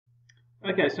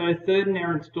Okay, so third in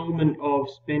our installment of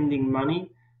spending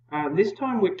money. This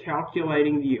time we're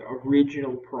calculating the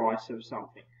original price of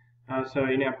something. So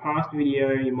in our past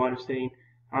video, you might have seen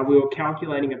we were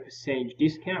calculating a percentage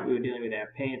discount. We were dealing with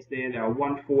our pants there. They were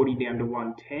 140 down to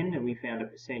 110, and we found a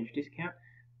percentage discount.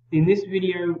 In this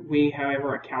video, we, however,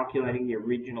 are calculating the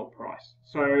original price.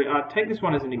 So take this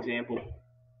one as an example.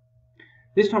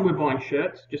 This time we're buying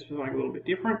shirts, just for something a little bit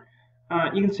different.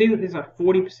 You can see that there's a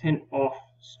 40% off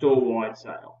store-wide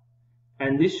sale.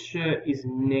 And this shirt is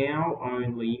now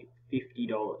only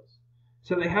 $50.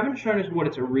 So they haven't shown us what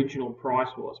its original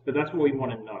price was, but that's what we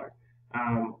want to know.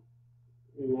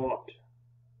 What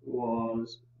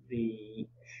was the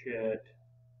shirt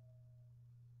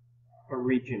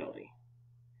originally?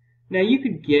 Now you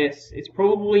could guess it's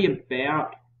probably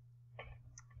about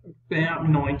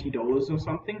 $90 or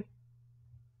something.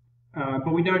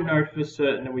 But we don't know for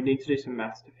certain, and we need to do some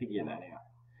maths to figure that out.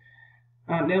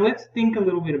 Now let's think a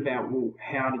little bit about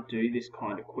how to do this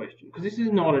kind of question, because this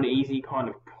is not an easy kind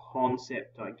of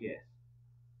concept, I guess.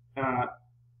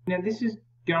 Now this is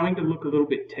going to look a little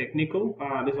bit technical.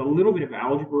 There's a little bit of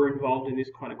algebra involved in this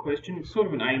kind of question. It's sort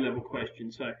of an A-level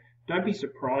question, so don't be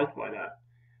surprised by that.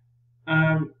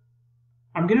 I'm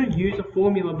going to use a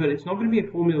formula, but it's not going to be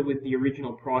a formula with the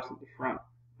original price at the front.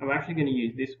 I'm actually going to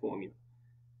use this formula.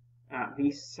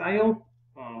 The sale,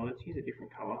 let's use a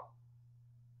different color.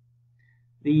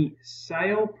 The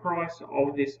sale price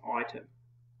of this item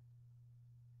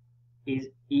is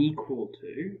equal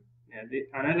to, now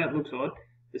I know that looks odd,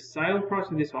 the sale price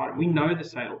of this item, we know the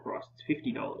sale price, it's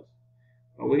 $50,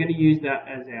 but we're going to use that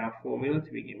as our formula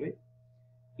to begin with,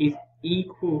 is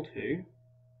equal to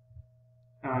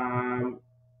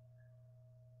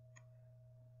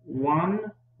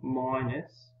 1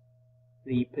 minus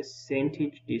the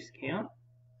percentage discount.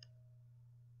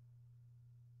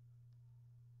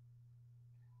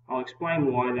 I'll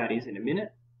explain why that is in a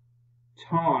minute,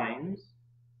 times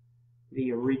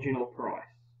the original price.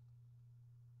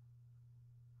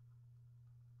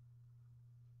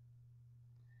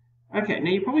 Okay, now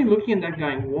you're probably looking at that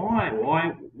going, why?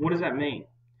 What does that mean?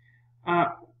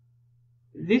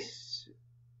 This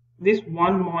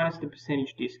 1 minus the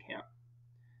percentage discount.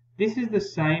 This is the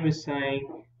same as saying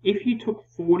if you took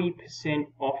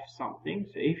 40% off something,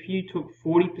 so if you took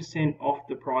 40% off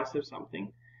the price of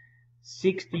something,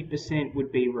 60%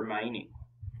 would be remaining.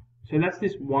 So that's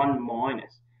this 1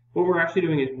 minus. What we're actually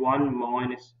doing is 1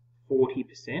 minus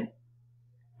 40%,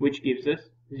 which gives us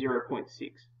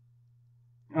 0.6.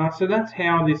 So that's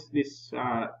how this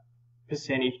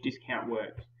percentage discount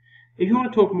works. If you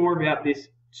want to talk more about this,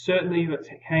 certainly let's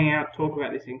hang out, talk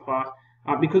about this in class,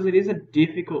 because it is a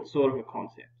difficult sort of a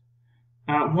concept.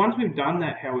 Once we've done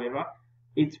that, however,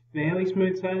 it's fairly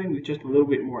smooth sailing with just a little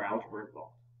bit more algebra involved.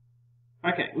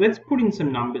 Okay, let's put in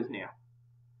some numbers now.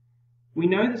 We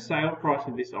know the sale price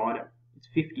of this item. It's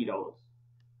 $50.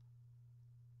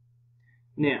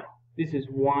 Now, this is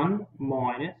 1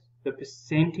 minus the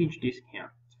percentage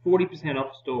discount. It's 40%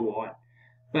 off store-wide.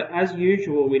 But as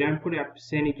usual, we don't put our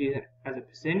percentages as a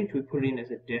percentage, we put it in as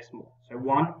a decimal. So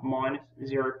 1 minus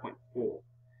 0.4.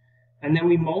 And then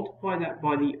we multiply that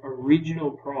by the original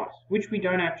price, which we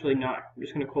don't actually know. I'm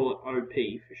just going to call it OP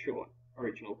for short,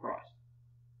 original price.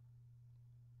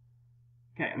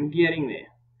 Okay, I'm getting there.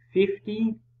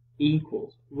 50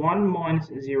 equals 1 minus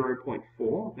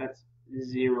 0.4, that's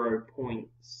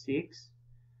 0.6,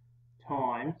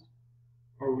 times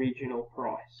original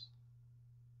price.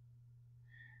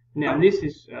 Now this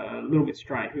is a little bit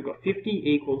strange. We've got 50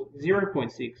 equals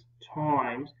 0.6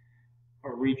 times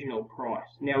original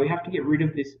price. Now we have to get rid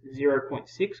of this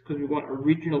 0.6 because we want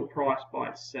original price by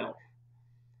itself.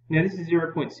 Now this is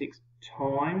 0.6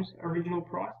 times original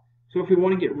price. So if we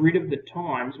want to get rid of the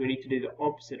times, we need to do the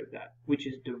opposite of that, which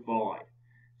is divide.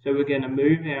 So we're going to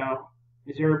move our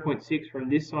 0.6 from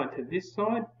this side to this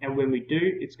side, and when we do,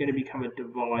 it's going to become a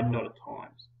divide, not a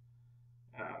times.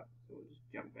 So we'll just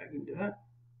jump back into that.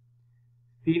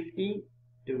 50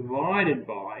 divided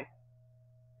by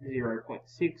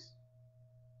 0.6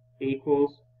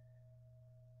 equals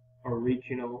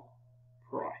original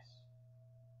price.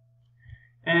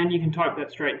 And you can type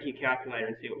that straight into your calculator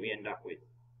and see what we end up with,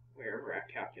 wherever our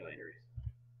calculator is.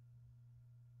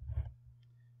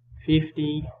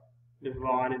 50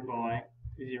 divided by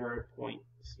 0.6.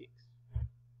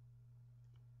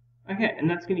 Okay, and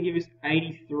that's going to give us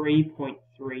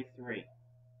 83.33.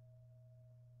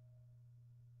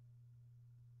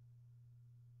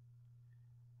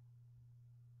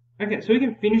 Okay, so we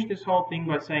can finish this whole thing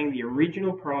by saying the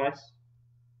original price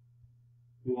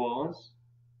was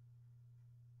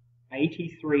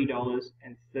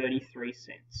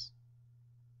 $83.33.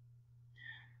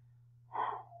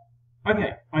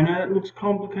 Okay, I know that looks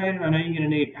complicated. I know you're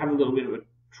going to have a little bit of a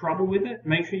trouble with it.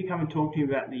 Make sure you come and talk to me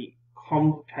about the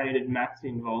complicated maths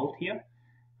involved here.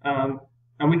 And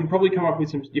we can probably come up with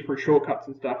some different shortcuts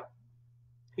and stuff.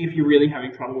 If you're really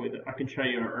having trouble with it, I can show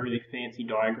you a really fancy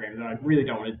diagram that I really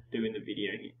don't want to do in the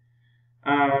video here.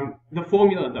 The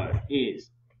formula though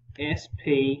is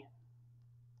SP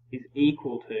is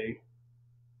equal to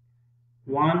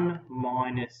 1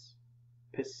 minus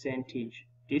percentage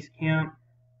discount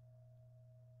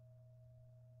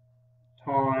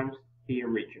times the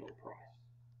original price.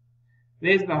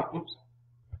 There's the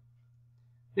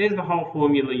whole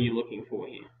formula you're looking for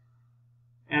here.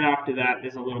 And after that,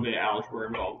 there's a little bit of algebra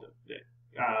involved that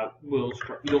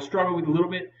you'll struggle with a little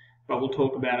bit, but we'll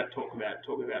talk about it until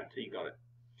you got it.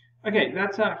 Okay,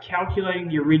 that's calculating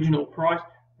the original price.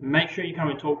 Make sure you come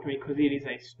and talk to me because it is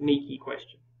a sneaky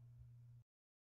question.